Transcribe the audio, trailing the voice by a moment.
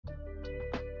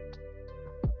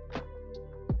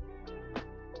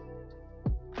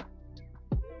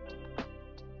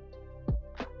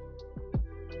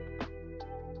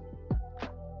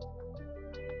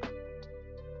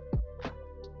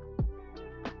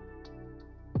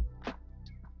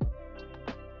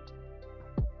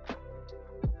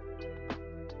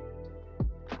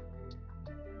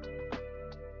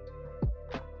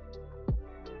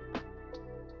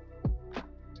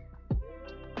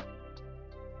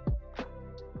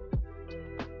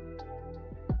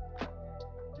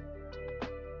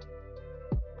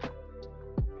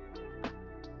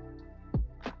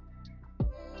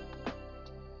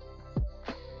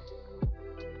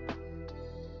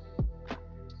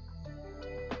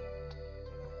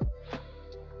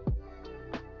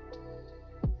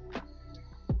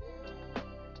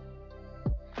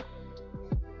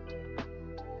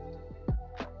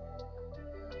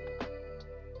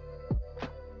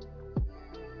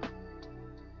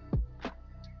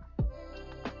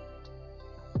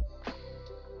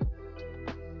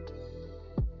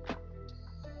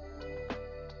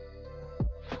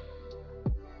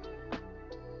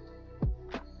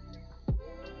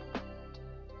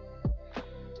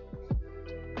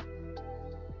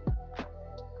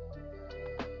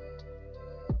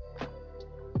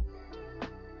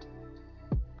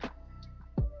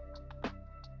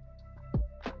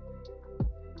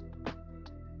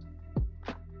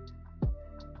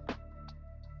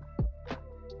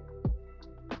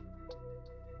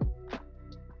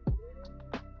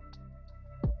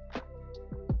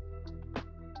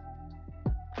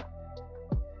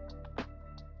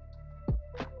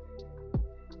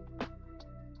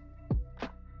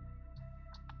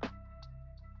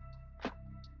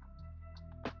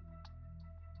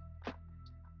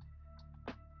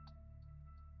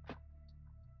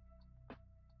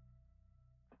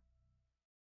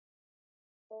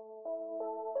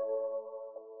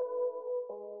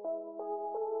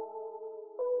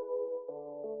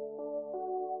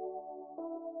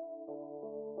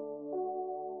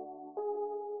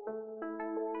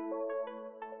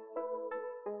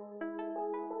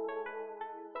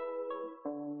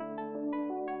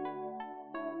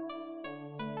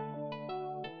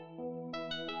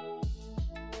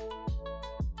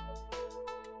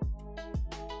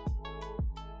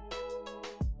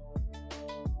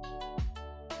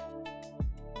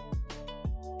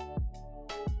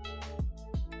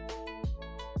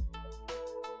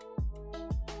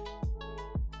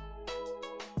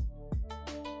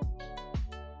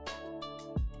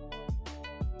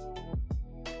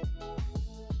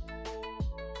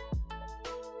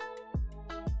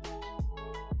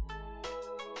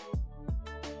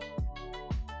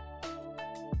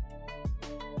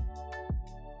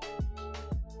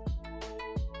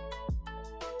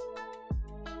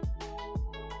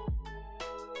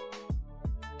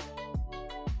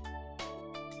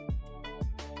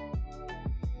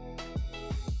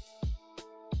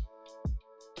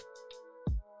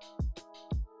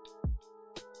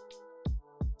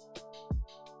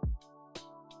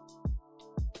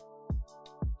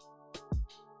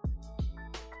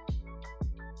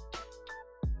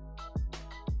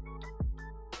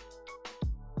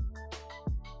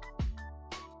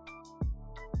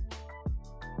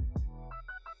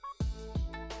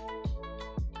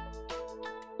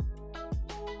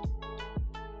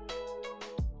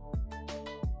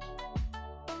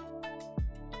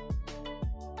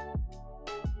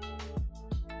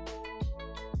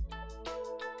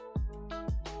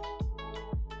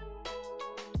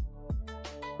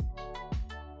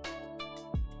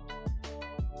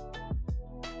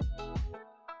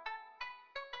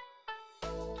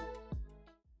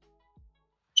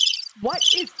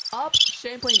What is up,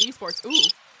 Champlain Esports? Ooh,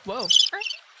 whoa.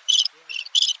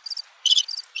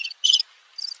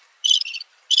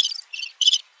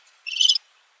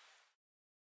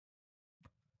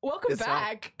 Welcome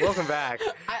back. Welcome back.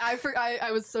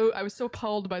 I was so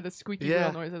appalled by the squeaky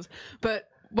wheel noises. But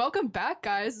welcome back,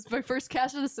 guys. It's my first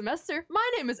cast of the semester.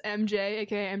 My name is MJ,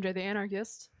 aka MJ the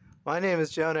Anarchist. My name is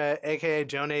Jonah, aka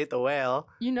Jonah the Whale.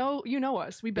 You know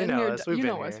us. We've been here. You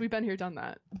know us. We've been here, done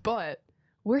that. But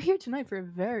we're here tonight for a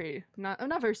very not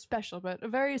very special, but a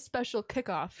very special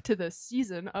kickoff to the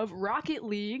season of Rocket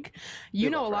League. You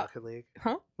know a lot. Rocket League.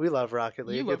 Huh? We love Rocket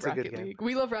League. You love it's Rocket a good League. game.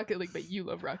 We love Rocket League, but you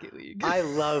love Rocket League. I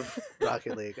love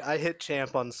Rocket League. I hit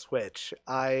champ on Switch.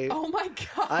 Oh my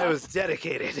god. I was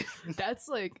dedicated. That's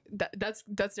like that's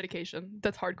dedication.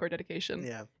 That's hardcore dedication.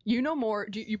 Yeah. You know more.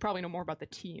 You probably know more about the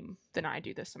team than I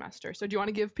do this semester. So do you want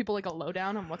to give people like a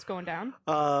lowdown on what's going down?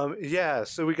 Yeah.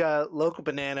 So we got Local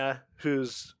Banana,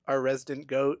 who's our resident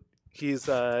goat. He's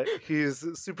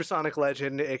Supersonic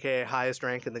Legend, aka highest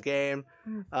rank in the game.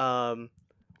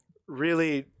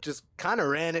 Really just kind of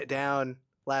ran it down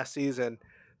last season.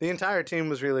 The entire team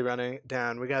was really running it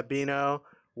down. We got Bino,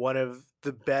 one of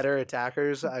the better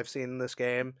attackers I've seen in this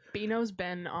game. Bino's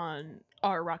been on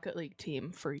our Rocket League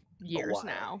team for years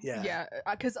now. Yeah.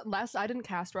 Because I didn't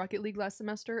cast Rocket League last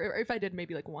semester, or if I did,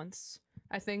 maybe like once.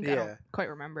 I think I Yeah. don't quite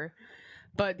remember.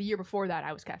 But the year before that,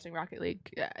 I was casting Rocket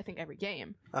League. I think every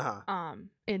game.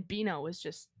 And Bino was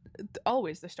just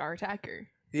always the star attacker.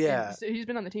 Yeah. And so he's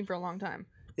been on the team for a long time.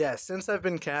 Yeah, since I've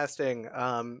been casting,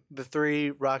 the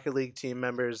 3 Rocket League team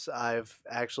members I've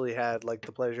actually had like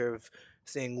the pleasure of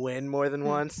seeing win more than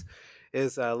once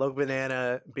is Local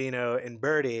Banana, Bino, and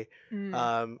Birdie.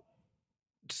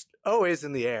 Just always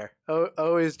in the air,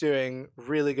 always doing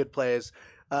really good plays.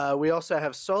 We also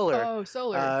have Solar. Oh,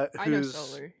 Solar. I know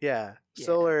Solar. Yeah.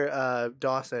 Solar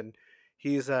Dawson.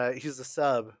 He's a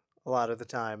sub a lot of the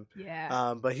time.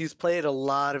 Yeah. But he's played a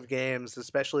lot of games,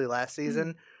 especially last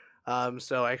season.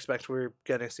 So I expect we're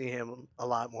gonna see him a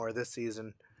lot more this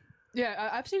season. Yeah,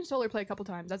 I've seen Solar play a couple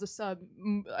times as a sub.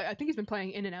 I think he's been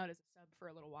playing in and out as a sub for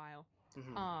a little while.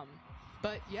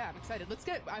 But yeah, I'm excited.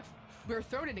 We're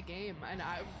thrown in a game, and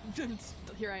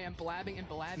here I am blabbing and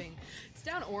blabbing. It's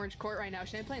down orange court right now.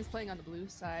 Champlain's playing on the blue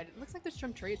side. It looks like there's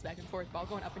some trades back and forth. Ball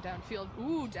going up and down field.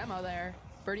 Ooh, demo there.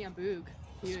 Birdie on Boog.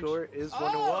 Huge. Score is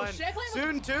 1-1.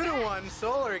 Soon 2-1.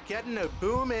 Solar getting a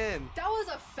boom in. That was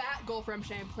a fat goal from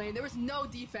Champlain. There was no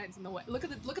defense in the way. Look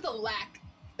at the lack.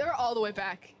 They were all the way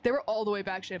back. They were all the way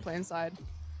back Champlain side.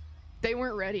 They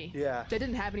weren't ready. Yeah. They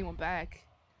didn't have anyone back.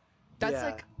 That's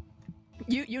like,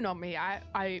 you know me.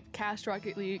 I cast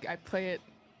Rocket League. I play it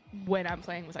when I'm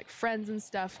playing with like friends and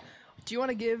stuff. Do you want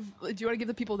to give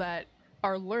the people that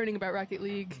are learning about Rocket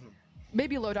League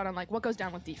maybe a lowdown on like what goes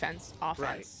down with defense, offense?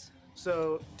 Right.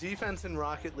 So defense in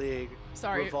Rocket League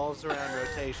revolves around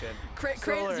rotation.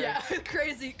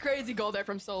 Crazy goal there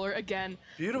from Solar again.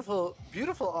 Beautiful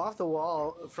off the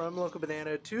wall from Local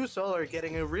Banana to Solar,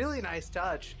 getting a really nice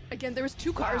touch. Again, there was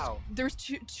 2 cars. Wow. There was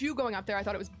two going up there. I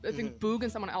thought it was I think Boog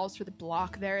and someone else for the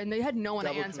block there, and they had no one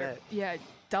to answer. Commit. Yeah,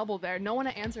 double there. No one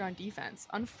to answer on defense.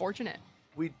 Unfortunate.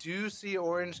 We do see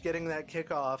Orange getting that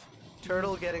kickoff.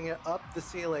 Turtle getting it up the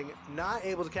ceiling, not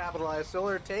able to capitalize.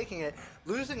 Solar taking it,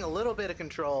 losing a little bit of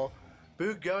control.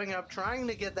 Boog going up, trying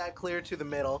to get that clear to the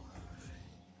middle.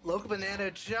 Local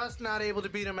Banana just not able to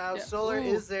beat him out. Yeah. Solar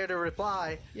is there to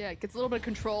reply. Yeah, gets a little bit of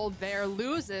control there,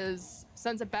 loses,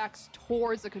 sends it back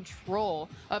towards the control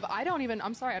of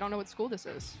I'm sorry, I don't know what school this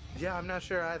is. Yeah, I'm not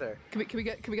sure either. Can we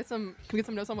get some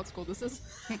notes on what school this is?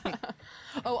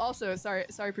 Oh, also, sorry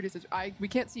producers. We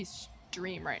can't see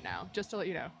stream right now, just to let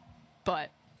you know.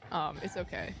 But it's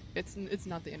okay. It's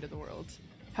not the end of the world.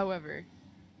 However,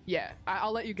 yeah,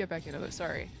 I'll let you get back into it.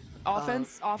 Sorry.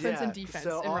 Offense and defense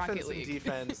in Rocket League. Offense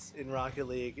and defense in Rocket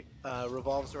League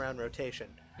revolves around rotation.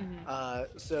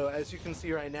 So as you can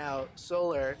see right now,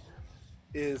 Solar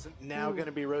is now going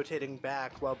to be rotating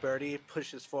back while Birdie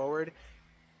pushes forward.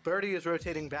 Birdie is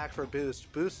rotating back for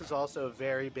Boost. Boost is also a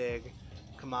very big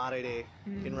commodity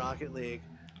in Rocket League.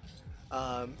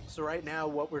 So right now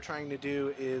what we're trying to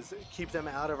do is keep them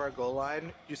out of our goal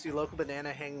line. You see Local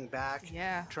Banana hanging back,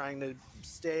 trying to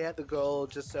stay at the goal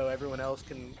just so everyone else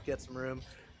can get some room.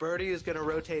 Birdie is going to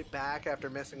rotate back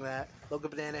after missing that. Local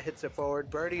Banana hits it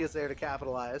forward. Birdie is there to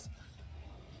capitalize.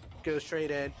 Goes straight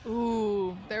in.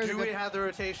 Ooh, do we have the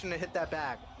rotation to hit that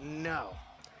back? No.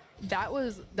 That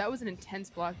was an intense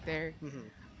block there.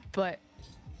 But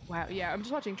wow, yeah, I'm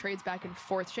just watching trades back and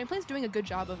forth. Champlain's doing a good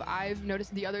job of. I've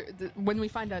noticed when we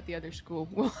find out the other school,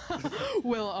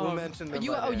 we'll mention them.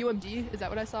 UMD, is that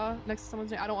what I saw next to someone's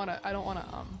name? I don't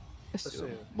wanna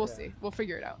assume. We'll see. We'll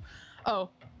figure it out. Oh,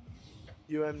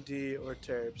 UMD or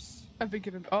TERPS. I've been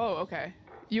given. Oh, okay.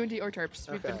 UND or Terps.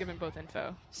 We've been Okay. given both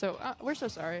info. So we're so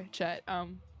sorry, Chet.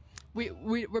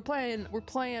 We're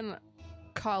playing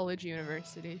college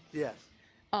university. Yes.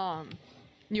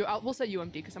 We'll say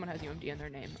UMD because someone has UMD in their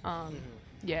name.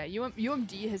 Yeah,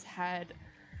 UMD has had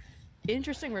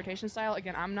interesting rotation style.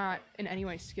 Again, I'm not in any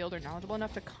way skilled or knowledgeable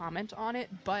enough to comment on it,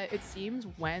 but it seems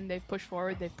when they've pushed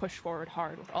forward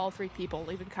hard with all three people,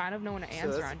 leaving kind of no one to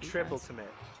answer So on that's defense. triple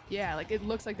commit. Yeah, like it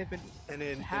looks like they've been And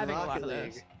in having a lot Rocket of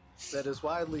League, those. that is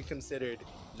widely considered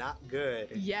not good.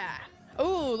 Yeah.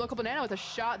 Oh, local banana with a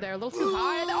shot there, a little too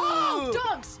high. Oh,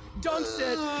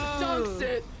 dunks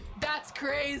it. That's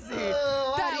crazy.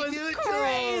 That was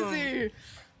crazy.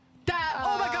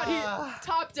 Oh my God, he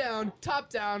top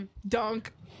down,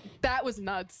 dunk. That was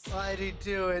nuts. Why'd he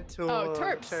do it to him? Oh,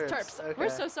 Terps. Okay. We're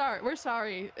so sorry. We're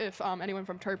sorry if anyone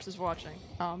from Terps is watching.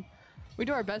 We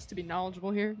do our best to be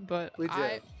knowledgeable here, but We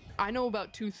do. I know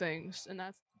about two things, and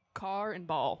that's car and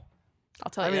ball.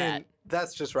 I'll tell you I mean, that.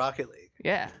 that's just Rocket League.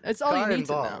 Yeah, it's all Car you need and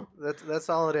to ball. know. That's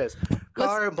all it is.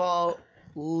 Car and ball,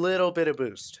 little bit of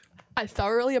boost. I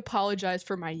thoroughly apologize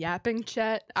for my yapping,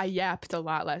 Chet. I yapped a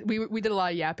lot last. We did a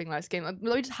lot of yapping last game. Let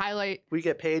me just highlight. We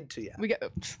get paid to yap.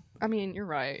 I mean, you're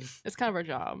right. It's kind of our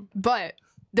job. But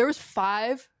there was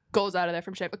 5 goals out of there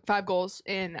from 5 goals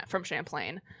in from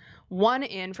Champlain. 1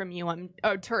 in from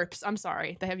Terps. I'm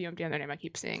sorry. They have UMD on their name. I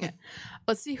keep saying it.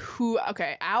 Let's see who.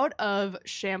 Okay, out of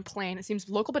Champlain, it seems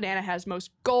Local Banana has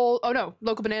most goals. Oh, no.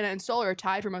 Local Banana and Solar are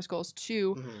tied for most goals,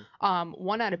 too.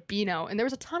 1 out of Beano. And there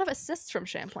was a ton of assists from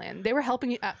Champlain. They were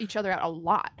helping each other out a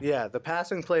lot. Yeah, the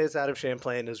passing plays out of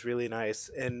Champlain is really nice,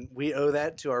 and we owe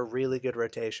that to our really good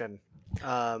rotation.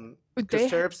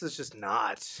 Because Terps is just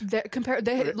not. Like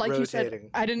rotating. You said,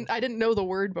 I didn't know the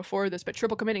word before this, but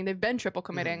triple committing. They've been triple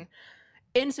committing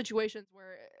in situations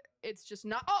where it's just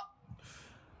not. Oh,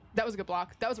 that was a good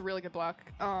block. That was a really good block.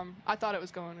 I thought it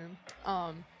was going in.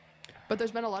 But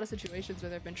there's been a lot of situations where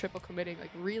they've been triple committing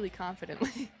like really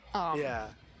confidently. Yeah.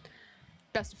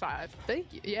 Best of 5.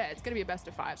 Thank you. Yeah, it's gonna be a best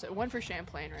of 5. So 1 for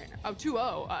Champlain right now. Oh,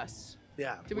 2-0 us.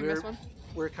 Yeah. Did we miss one?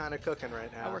 We're kind of cooking right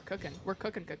now. Oh, we're cooking. We're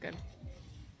cooking.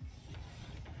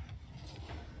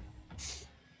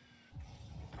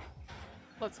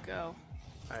 Let's go.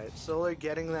 All right, Solar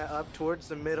getting that up towards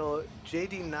the middle.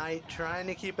 JD Knight trying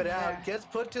to keep it out. Gets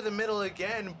put to the middle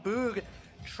again. Boog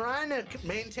trying to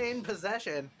maintain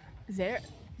possession.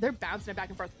 They're bouncing it back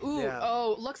and forth. Ooh, Yeah.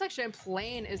 Oh, looks like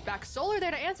Champlain is back. Solar there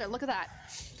to answer. Look at that.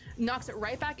 Knocks it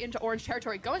right back into orange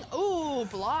territory. Going, ooh,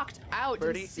 blocked out.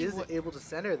 Birdie is able to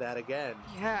center that again.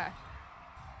 Yeah.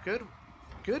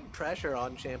 Good pressure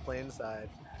on Champlain's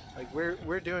side. Like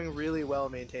we're doing really well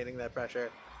maintaining that pressure.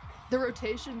 The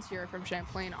rotations here from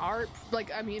Champlain are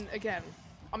like, I mean, again,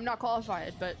 I'm not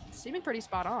qualified, but seeming pretty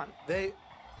spot on.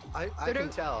 I can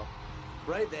tell.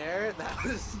 Right there,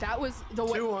 that was the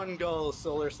 2-1 goal.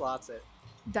 Solar slots it.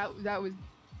 That was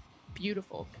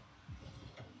beautiful.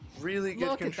 Really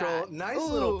good control. Nice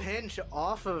little pinch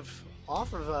off of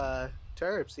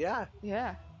Terps. Yeah.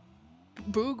 Yeah.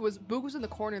 Boog was in the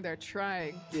corner there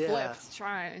trying. Yeah. Flips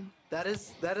trying. That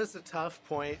is a tough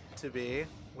point to be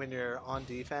when you're on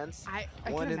defense. I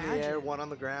one can in imagine. the air, one on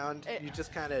the ground. You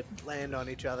just kind of land on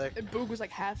each other. Boog was like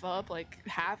half up,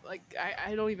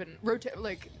 I don't even rotate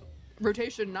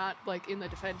rotation, not like in the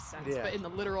defense sense, but in the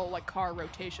literal like car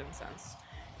rotation sense,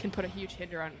 can put a huge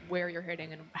hinder on where you're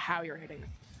hitting and how you're hitting the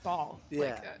ball.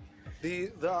 Yeah.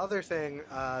 The other thing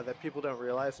that people don't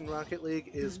realize in Rocket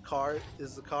League is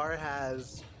the car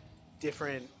has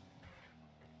different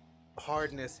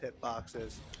hardness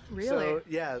hitboxes. Really? So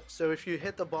yeah. So if you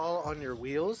hit the ball on your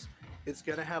wheels, it's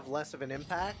gonna have less of an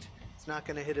impact. It's not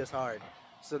gonna hit as hard.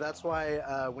 So that's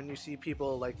why when you see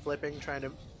people like flipping, trying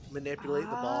to manipulate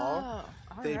the ball,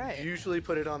 they usually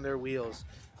put it on their wheels.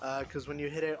 Because when you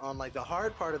hit it on like the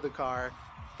hard part of the car,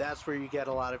 that's where you get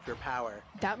a lot of your power.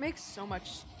 That makes so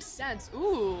much sense.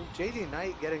 Ooh. JD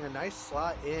Knight getting a nice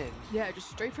slot in. Yeah,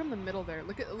 just straight from the middle there.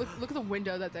 Look at the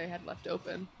window that they had left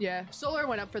open. Yeah, Solar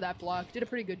went up for that block. Did a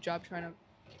pretty good job trying to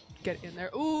get in there.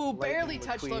 Ooh, barely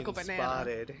touched Local Banana.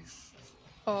 Spotted.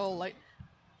 Oh,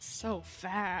 so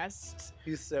fast.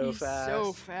 He's so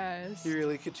fast. He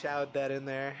really ka-chowed that in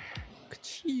there.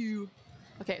 Ka-chew.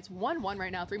 Okay, it's 1-1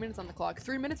 right now. 3 minutes on the clock.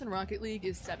 3 minutes in Rocket League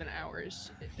is 7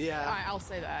 hours. Yeah. I'll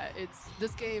say that. It's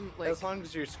this game, like... As long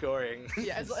as you're scoring.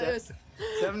 Yeah,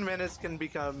 7 minutes can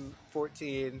become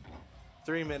 14.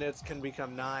 3 minutes can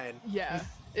become 9. Yeah,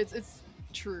 it's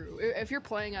true. If you're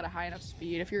playing at a high enough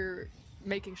speed, if you're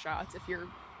making shots, if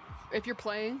you're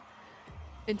playing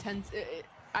intense...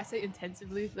 I say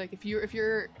intensively. Like, if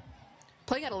you're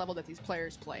playing at a level that these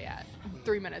players play at.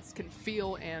 3 minutes can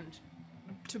feel, and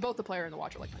to both the player and the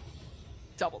watcher, like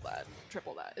double that,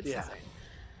 triple that. It's insane.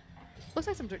 Looks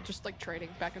like some just like trading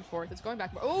back and forth. It's going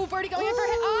back. Oh, Birdie going in for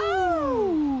hit.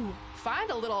 Oh,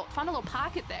 find a little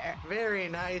pocket there. Very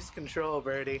nice control,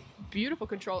 Birdie. Beautiful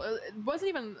control. It wasn't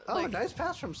even. Oh, nice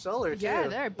pass from Solar too. Yeah,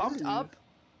 there, bumped up,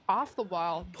 off the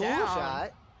wall, pull down.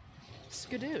 shot.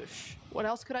 Skadoosh. What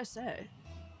else could I say?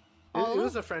 It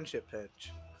was a friendship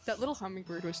pitch. That little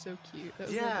hummingbird was so cute. Was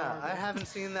I haven't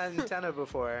seen that antenna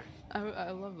before.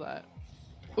 I love that.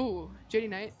 Ooh, JD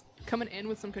Knight coming in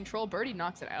with some control. Birdie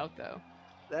knocks it out, though.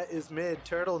 That is mid.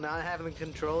 Turtle not having the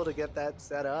control to get that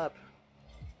set up.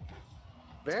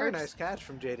 Very nice catch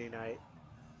from JD Knight.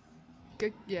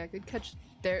 Good catch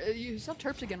there. You saw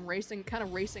Terps again kind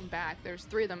of racing back. There's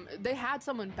 3 of them. They had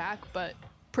someone back, but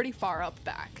pretty far up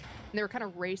back. And they were kind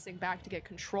of racing back to get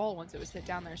control once it was hit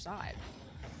down their side.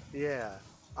 Yeah.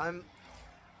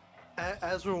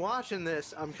 As we're watching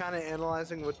this, I'm kind of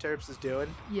analyzing what Terps is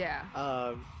doing. Yeah.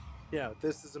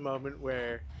 This is a moment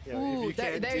where if you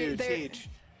can't teach,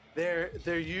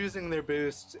 they're using their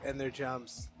boost and their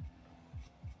jumps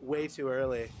way too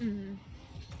early.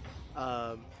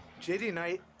 JD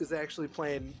Knight is actually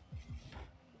playing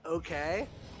okay,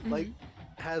 like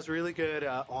has really good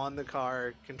on the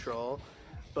car control,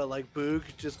 but like Boog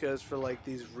just goes for like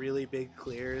these really big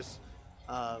clears.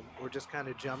 Or just kind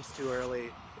of jumps too early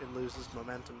and loses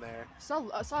momentum there.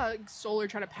 I saw Solar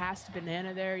trying to pass to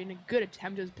Banana there. Good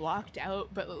attempt, is blocked out,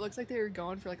 but it looks like they were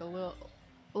going for like a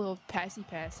little passy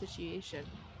pass situation.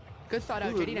 Good thought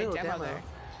out JD Knight demo there.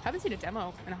 Haven't seen a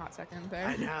demo in a hot second there.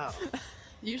 I know.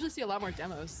 You usually see a lot more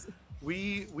demos.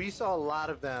 We saw a lot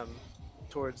of them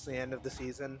towards the end of the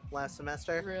season last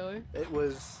semester. Really? It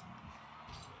was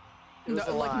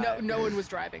no one was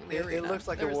driving the arena. It looks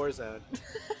like a war zone.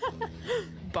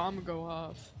 Bomb go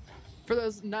off. For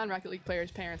those non-Rocket League players,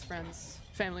 parents, friends,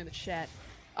 family in the chat,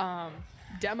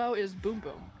 demo is boom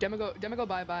boom. Demo go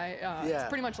bye bye. It's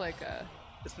pretty much like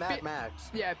it's Mad Max.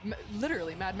 Yeah,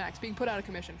 literally Mad Max being put out of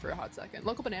commission for a hot second.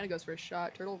 Local Banana goes for a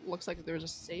shot. Turtle looks like there was a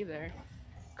save there.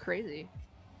 Crazy.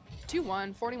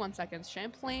 2-1, 41 seconds.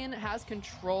 Champlain has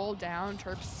control down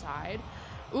Terp's side.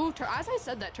 Ooh, as I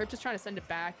said that, Terps is trying to send it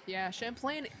back. Yeah,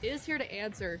 Champlain is here to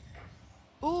answer.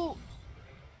 Ooh,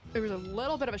 there was a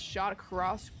little bit of a shot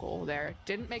across goal there.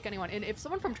 Didn't make anyone in. If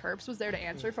someone from Terps was there to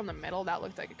answer from the middle, that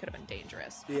looked like it could have been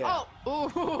dangerous. Yeah. Oh,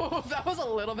 ooh, that was a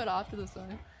little bit off to the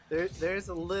side. There's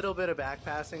a little bit of back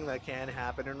passing that can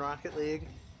happen in Rocket League.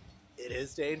 It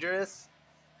is dangerous.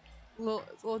 It's a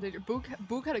little dangerous.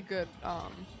 Book had a good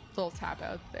little tap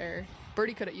out there.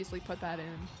 Birdie could have easily put that in.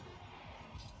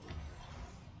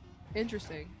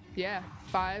 Interesting. Yeah.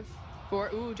 5, 4.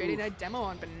 Ooh, JD Knight demo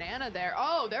on Banana there.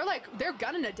 Oh, they're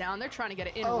gunning it down. They're trying to get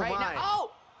it in now.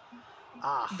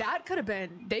 Oh! That could have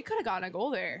been. They could have gotten a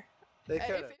goal there.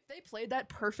 If they played that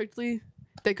perfectly,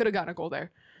 they could have gotten a goal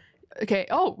there. Okay.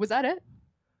 Oh, was that it?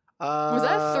 Was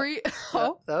that 3?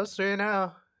 Oh. That was 3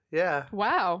 now. Yeah.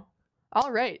 Wow.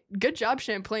 All right. Good job,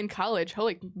 Champlain College.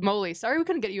 Holy moly. Sorry we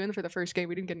couldn't get you in for the first game.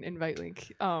 We didn't get an invite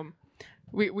link.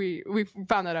 We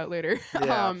found that out later.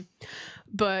 Yeah.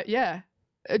 But yeah,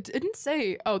 it didn't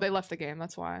say. Oh, they left the game.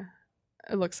 That's why.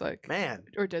 It looks like. Man.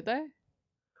 Or did they?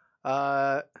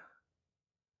 Or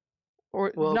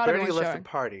not Birdie left showing. the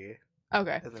party.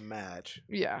 Okay. In the match.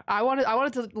 Yeah, I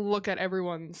wanted to look at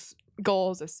everyone's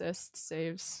goals, assists,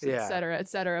 saves, etc.,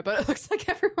 etc. But it looks like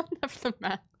everyone left the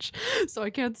match, so I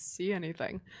can't see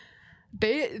anything.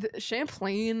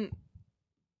 Champlain.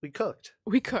 We cooked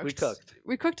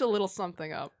a little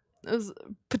something up. It was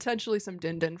potentially some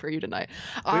din-din for you tonight.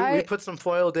 We put some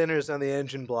foil dinners on the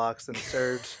engine blocks and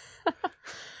served.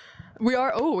 We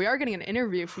are getting an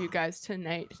interview for you guys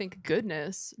tonight. Thank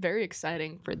goodness. Very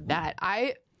exciting for that.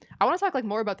 I want to talk like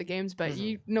more about the games, but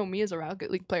you know me as a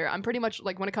Rocket League player. I'm pretty much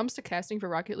like when it comes to casting for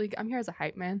Rocket League, I'm here as a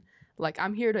hype man. Like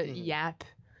I'm here to yap,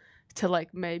 to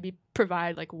like maybe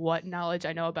provide like what knowledge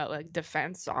I know about like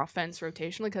defense, offense,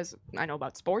 rotationally, because I know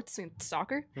about sports and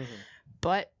soccer.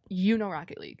 But you know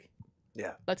Rocket League.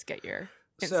 Yeah. Let's get your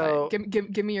insight. So,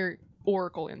 give me your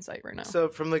Oracle insight right now. So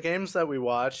from the games that we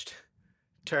watched,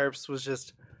 Terps was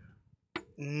just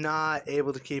not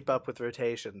able to keep up with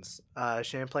rotations.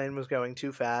 Champlain was going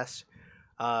too fast.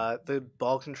 The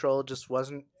ball control just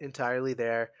wasn't entirely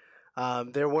there.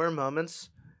 There were moments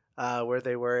where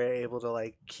they were able to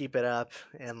like keep it up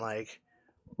and like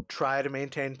try to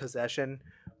maintain possession,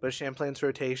 but Champlain's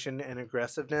rotation and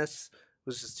aggressiveness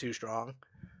was just too strong.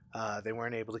 They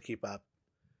weren't able to keep up,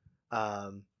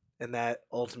 and that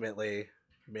ultimately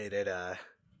made it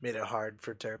hard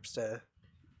for Terps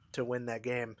to win that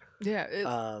game. Yeah.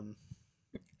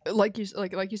 like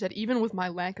you said, even with my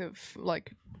lack of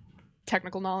like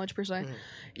technical knowledge per se,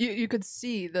 you could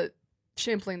see that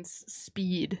Champlain's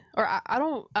speed, or I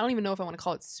don't even know if I want to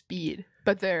call it speed,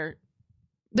 but they're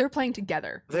playing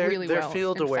together really well. Their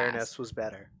field and awareness fast. was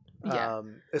better. Yeah.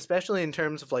 Especially in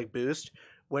terms of like boost.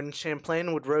 When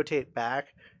Champlain would rotate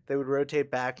back, they would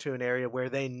rotate back to an area where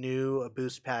they knew a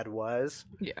boost pad was.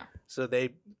 Yeah. So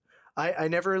I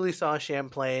never really saw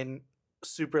Champlain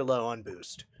super low on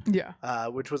boost. Yeah.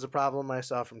 Which was a problem I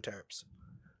saw from TERPS.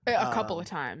 A couple of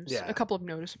times. Yeah. A couple of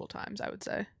noticeable times, I would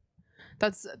say.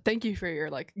 Thank you for your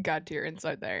like god tier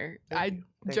insight there. Thank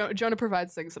you. Jonah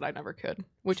provides things that I never could,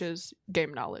 which is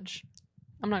game knowledge.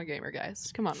 I'm not a gamer, guys.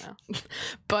 Come on now.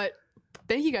 But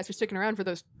thank you guys for sticking around for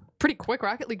those pretty quick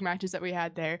Rocket League matches that we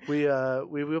had there. We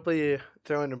will be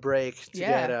throwing a break to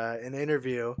get an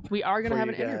interview. We are gonna have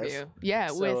an interview. Yeah,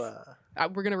 so,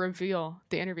 with we're gonna reveal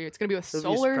the interview. It's gonna be with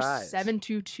Solar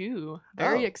 722.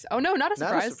 Oh no, not a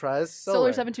surprise. Not a surprise.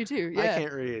 Solar 722. Yeah. I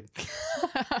can't read.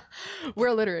 We're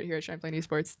illiterate here at Champlain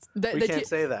Esports. We can't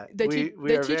say that.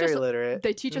 We are very literate.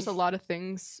 They teach us a lot of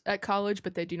things at college,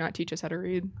 but they do not teach us how to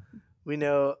read. We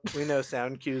know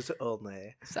sound cues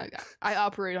only. So, I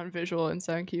operate on visual and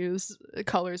sound cues,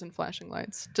 colors, and flashing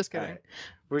lights. Just kidding. Right.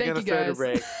 We're going to throw a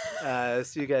break.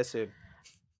 See you guys soon.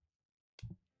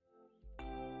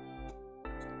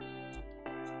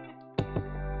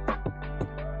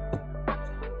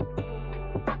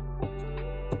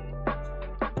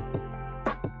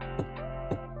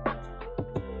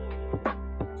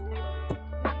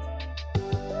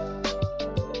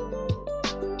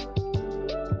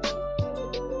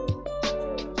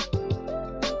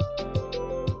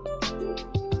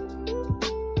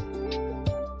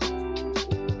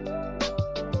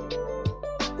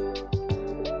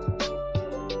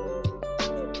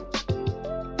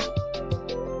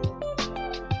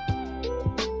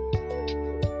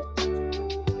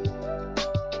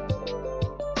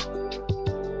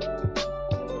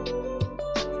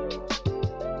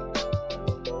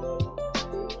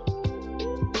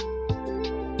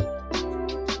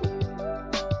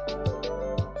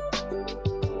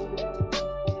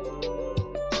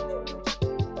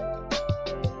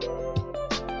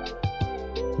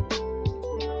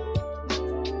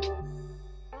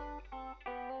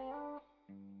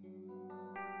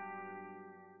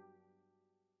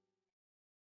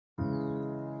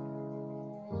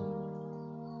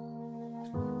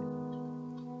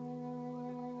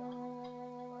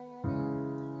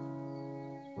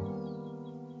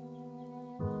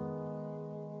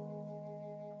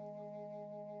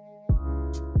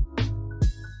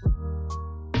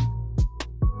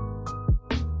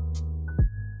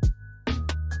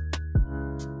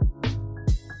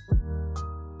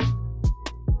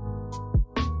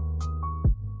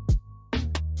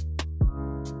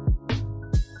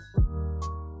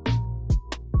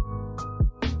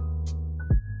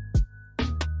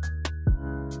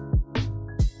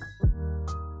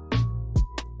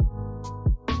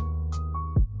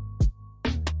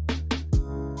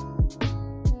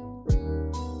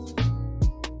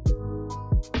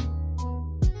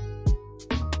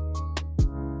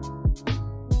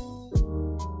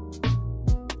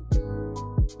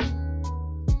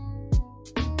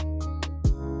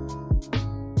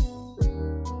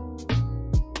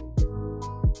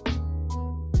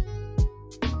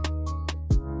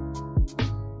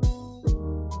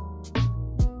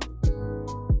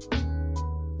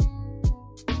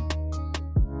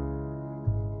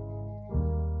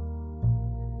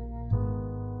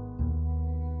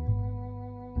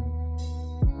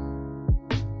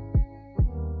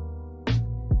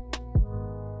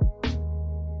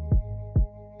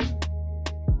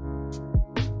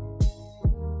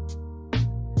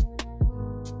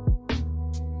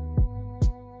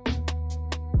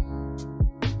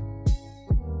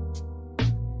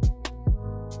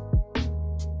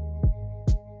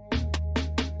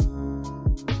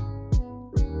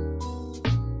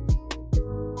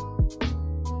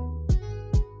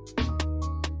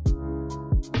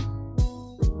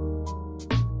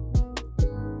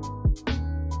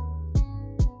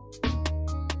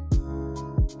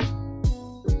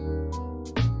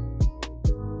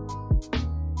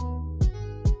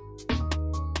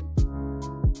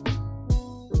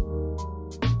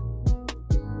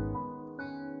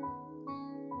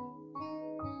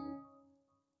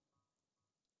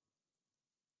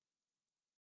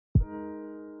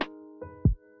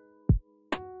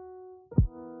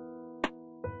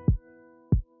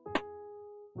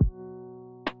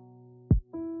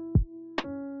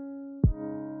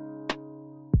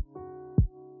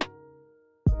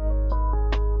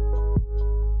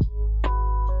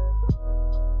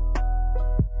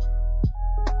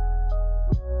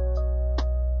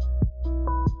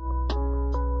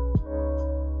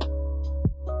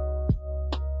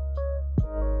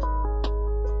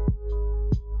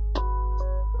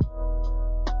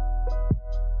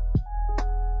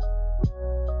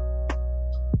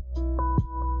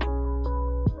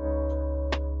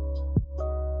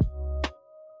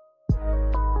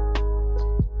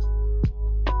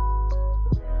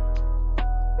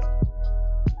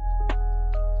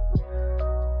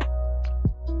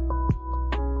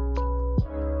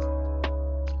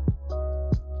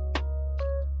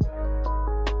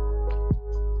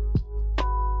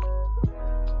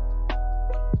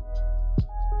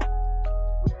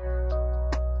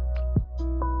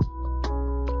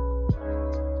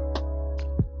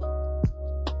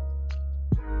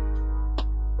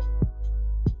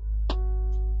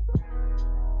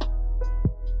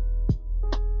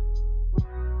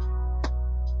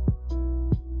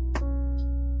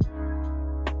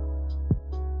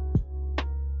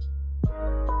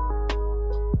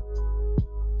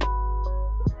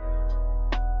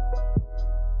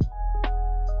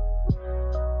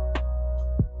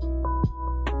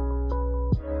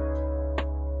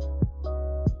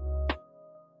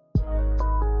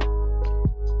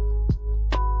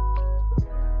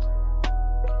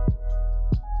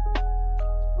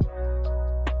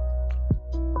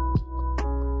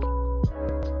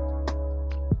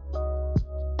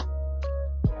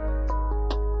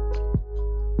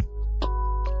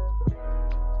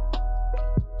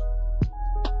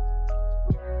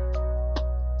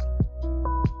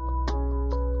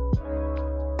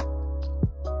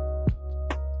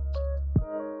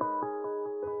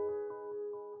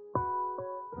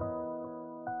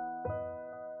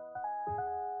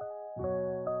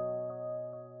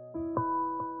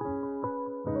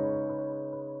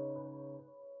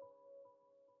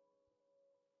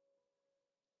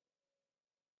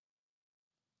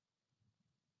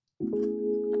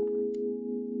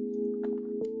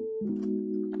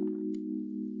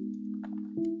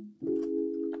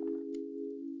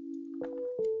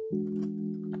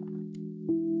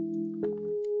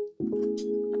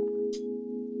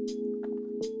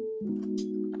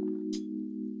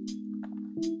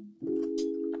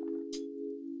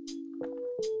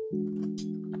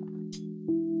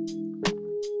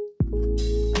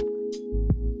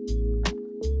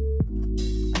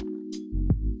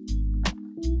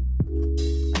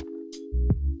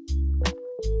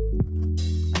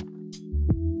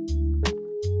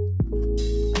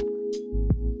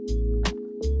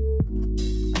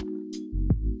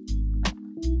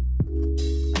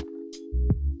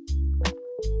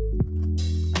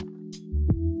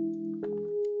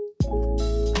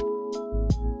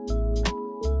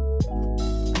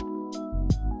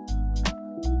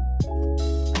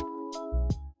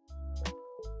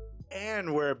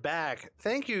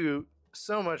 thank you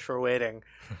so much for waiting.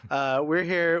 We're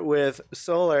here with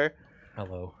Solar,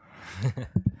 Hello.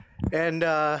 and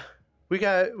we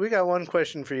got one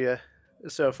question for you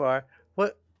so far.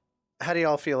 How do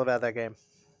y'all feel about that game?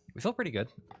 We felt pretty good.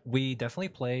 We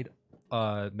definitely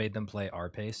made them play our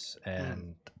pace,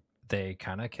 and they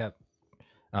kind of kept.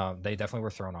 They definitely were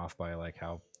thrown off by like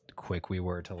how quick we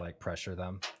were to like pressure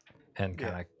them, and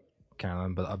kind of counter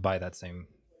them. But by that same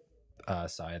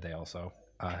side, they also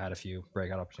had a few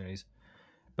breakout opportunities.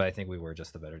 But I think we were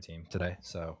just the better team today.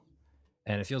 So,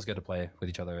 and it feels good to play with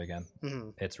each other again.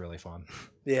 It's really fun.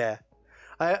 Yeah,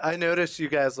 I noticed you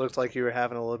guys looked like you were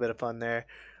having a little bit of fun there,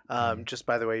 just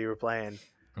by the way you were playing.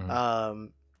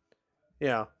 You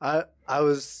know, I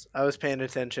was paying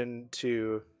attention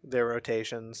to their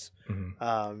rotations,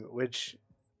 which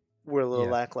were a little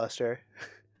lackluster.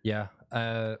 Yeah,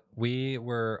 we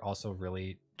were also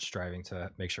really striving to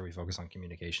make sure we focus on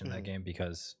communication that game,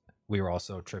 because we were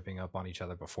also tripping up on each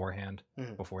other beforehand,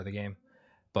 before the game.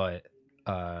 But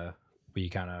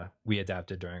we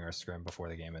adapted during our scrim before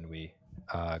the game, and we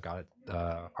got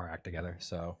our act together.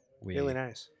 So Really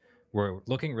nice. We're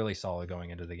looking really solid going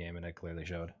into the game, and it clearly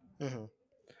showed. Do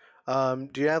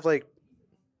you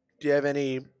have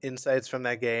any insights from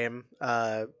that game?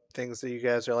 Things that you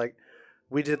guys are like,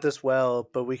 we did this well,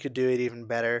 but we could do it even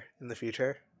better in the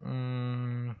future?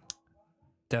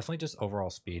 Definitely just overall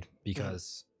speed,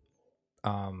 because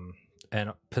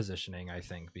and positioning, I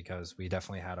think, because we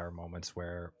definitely had our moments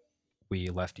where we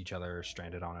left each other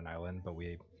stranded on an island, but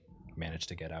we managed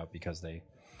to get out because they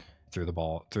threw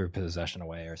possession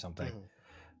away or something.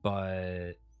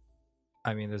 But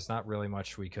I mean, there's not really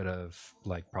much we could have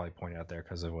like probably pointed out there,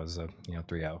 because it was a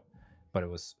 3-0, but it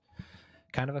was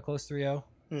kind of a close 3-0,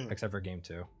 except for game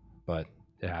 2. But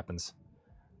it happens.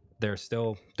 They're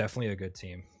still definitely a good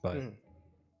team, but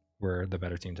we're the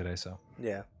better team today. So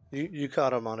yeah, you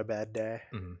caught them on a bad day.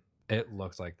 It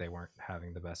looked like they weren't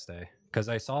having the best day, because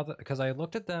I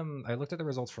looked at the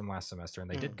results from last semester, and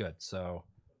they did good. So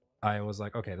I was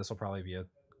like, okay, this will probably be a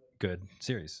good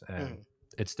series, and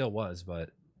it still was, but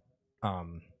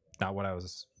not what I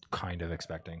was kind of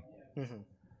expecting.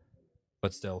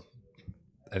 But still,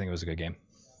 I think it was a good game.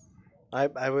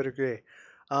 I would agree.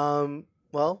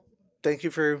 Well, thank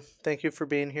you for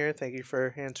being here. Thank you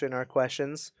for answering our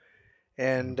questions.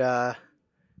 And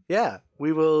yeah,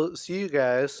 we will see you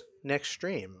guys next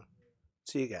stream.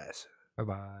 See you guys.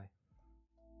 Bye-bye.